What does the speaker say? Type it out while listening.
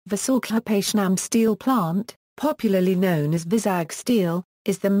Visakhapatnam Steel Plant, popularly known as Vizag Steel,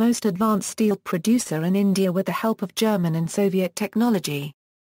 is the most advanced steel producer in India with the help of German and Soviet technology.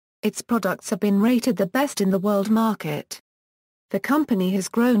 Its products have been rated the best in the world market. The company has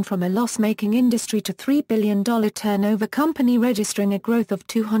grown from a loss-making industry to $3 billion turnover company, registering a growth of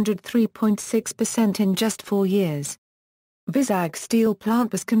 203.6% in just 4 years. Vizag Steel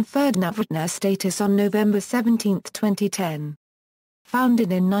Plant was conferred Navratna status on November 17, 2010.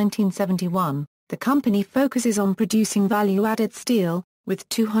 Founded in 1971, the company focuses on producing value-added steel, with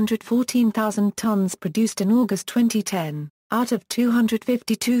 214,000 tons produced in August 2010, out of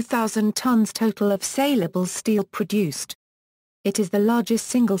 252,000 tons total of salable steel produced. It is the largest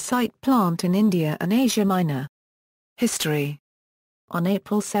single-site plant in India and Asia Minor. History. On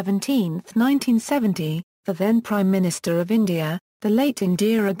April 17, 1970, the then Prime Minister of India, the late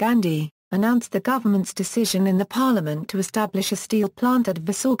Indira Gandhi, announced the government's decision in the parliament to establish a steel plant at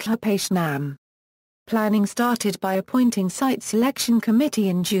Visakhapatnam. Planning started by appointing site selection committee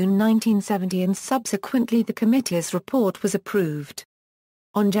in June 1970, and subsequently the committee's report was approved.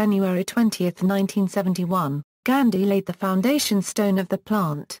 On January 20, 1971, Gandhi laid the foundation stone of the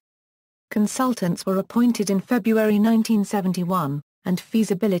plant. Consultants were appointed in February 1971, and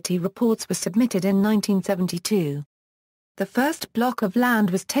feasibility reports were submitted in 1972. The first block of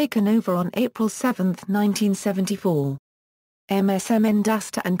land was taken over on April 7, 1974. MSM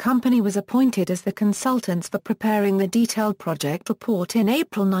Industria and Company was appointed as the consultants for preparing the detailed project report in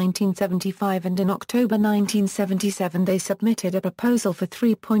April 1975, and in October 1977 they submitted a proposal for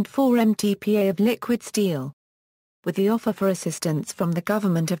 3.4 MTPA of liquid steel. With the offer for assistance from the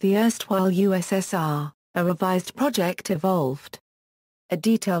government of the erstwhile USSR, a revised project evolved. A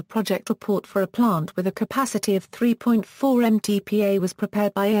detailed project report for a plant with a capacity of 3.4 MTPA was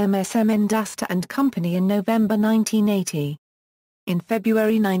prepared by MSM Industria and Company in November 1980. In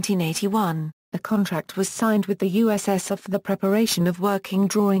February 1981, a contract was signed with the USSR for the preparation of working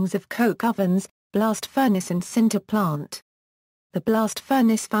drawings of coke ovens, blast furnace and sinter plant. The blast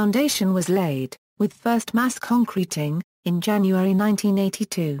furnace foundation was laid, with first mass concreting, in January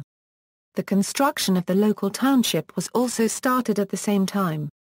 1982. The construction of the local township was also started at the same time.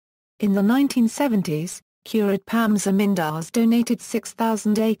 In the 1970s, Kurid Pam Zamindars donated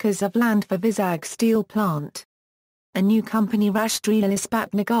 6,000 acres of land for Vizag Steel Plant. A new company, Rashtriya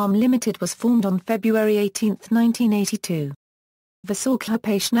Ispat Nigam Limited, was formed on February 18, 1982.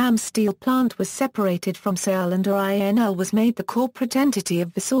 Visakhapatnam Steel Plant was separated from SAIL, and INL was made the corporate entity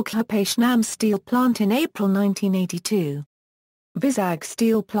of Visakhapatnam Steel Plant in April 1982. Vizag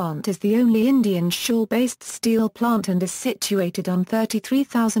Steel Plant is the only Indian shore-based steel plant and is situated on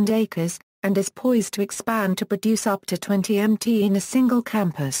 33,000 acres, and is poised to expand to produce up to 20 MT in a single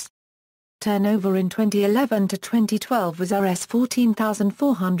campus. Turnover in 2011 to 2012 was Rs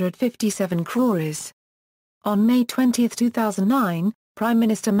 14,457 crores. On May 20, 2009, Prime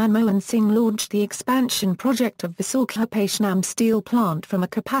Minister Manmohan Singh launched the expansion project of Visakhapatnam Steel Plant from a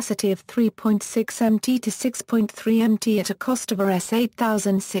capacity of 3.6 MT to 6.3 MT at a cost of Rs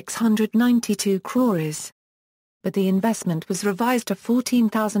 8,692 crores. But the investment was revised to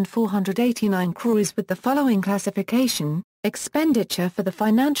 14,489 crores with the following classification: expenditure for the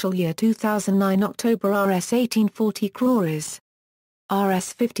financial year 2009 October Rs 1840 crores.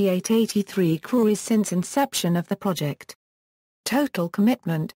 Rs 5883 crores since inception of the project. Total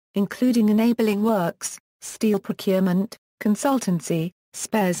commitment, including enabling works, steel procurement, consultancy,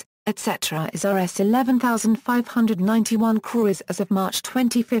 spares, etc. is Rs 11,591 crores as of March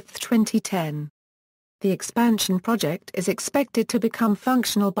 25, 2010. The expansion project is expected to become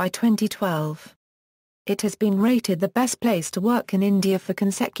functional by 2012. It has been rated the best place to work in India for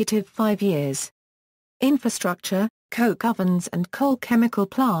consecutive 5 years. Infrastructure: coke ovens and coal chemical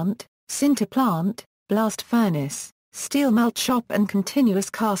plant, sinter plant, blast furnace, steel melt shop and continuous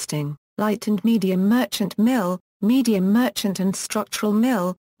casting, light and medium merchant mill, medium merchant and structural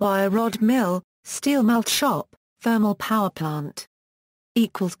mill, wire rod mill, steel melt shop, thermal power plant.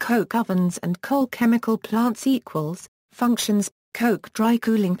 Coke ovens and coal chemical plants. Functions: coke dry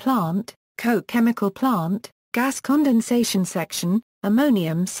cooling plant, coke chemical plant, gas condensation section,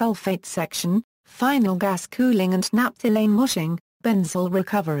 ammonium sulfate section, final gas cooling and naphthalene washing, benzol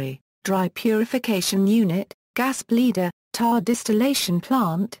recovery, dry purification unit, gas bleeder, tar distillation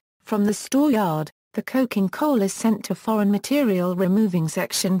plant. From the store yard, the coking coal is sent to foreign material removing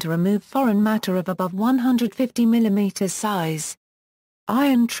section to remove foreign matter of above 150 mm size.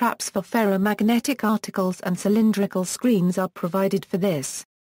 Iron traps for ferromagnetic articles and cylindrical screens are provided for this.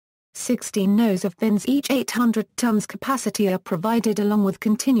 16 nose of bins each 800 tons capacity are provided, along with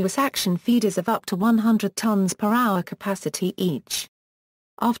continuous action feeders of up to 100 tons per hour capacity each.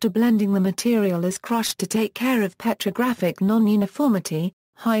 After blending, the material is crushed to take care of petrographic non-uniformity,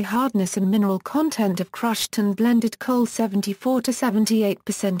 high hardness and mineral content of crushed and blended coal. 74 to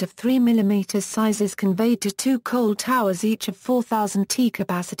 78% of 3 mm size is conveyed to 2 coal towers, each of 4,000 t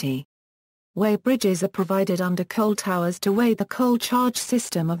capacity. Weigh bridges are provided under coal towers to weigh the coal charge.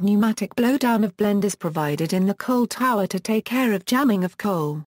 System of pneumatic blowdown of blend is provided in the coal tower to take care of jamming of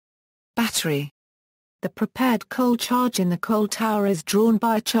coal. Battery. The prepared coal charge in the coal tower is drawn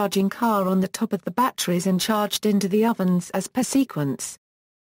by a charging car on the top of the batteries and charged into the ovens as per sequence.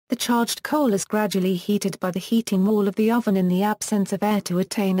 The charged coal is gradually heated by the heating wall of the oven in the absence of air to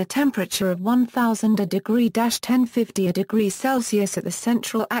attain a temperature of 1000 degree-1050 degrees Celsius at the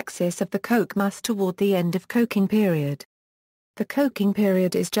central axis of the coke mass toward the end of coking period. The coking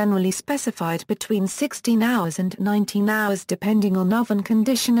period is generally specified between 16 hours and 19 hours depending on oven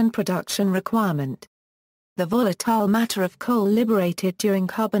condition and production requirement. The volatile matter of coal liberated during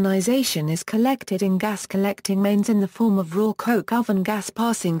carbonization is collected in gas collecting mains in the form of raw coke oven gas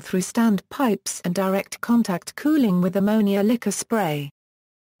passing through stand pipes and direct contact cooling with ammonia liquor spray.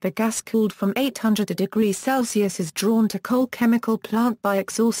 The gas cooled from 800 degrees Celsius is drawn to coal chemical plant by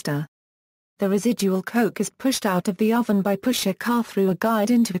exhauster. The residual coke is pushed out of the oven by pusher car through a guide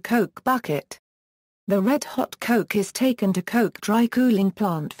into a coke bucket. The red-hot coke is taken to coke dry cooling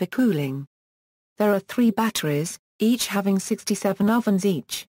plant for cooling. There are 3 batteries, each having 67 ovens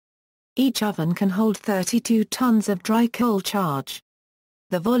each. Each oven can hold 32 tons of dry coal charge.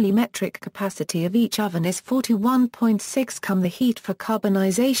 The volumetric capacity of each oven is 41.6 cum. The heat for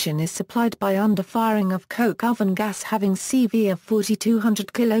carbonization is supplied by underfiring of coke oven gas having CV of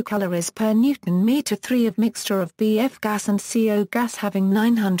 4200 kilocalories per Newton meter, 3 of mixture of BF gas and CO gas having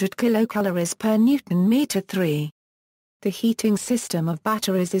 900 kilocalories per Newton meter, 3. The heating system of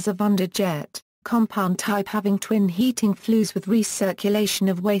batteries is of underjet compound type having twin heating flues with recirculation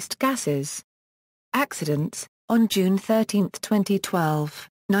of waste gases. Accidents. On June 13, 2012,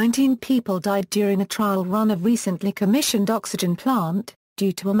 19 people died during a trial run of recently commissioned oxygen plant,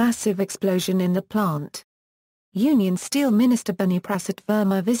 due to a massive explosion in the plant. Union Steel Minister Beni Prasad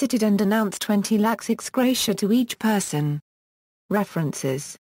Verma visited and announced 20 lakhs ex gratia to each person.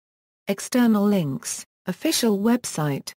 References. External links, official website.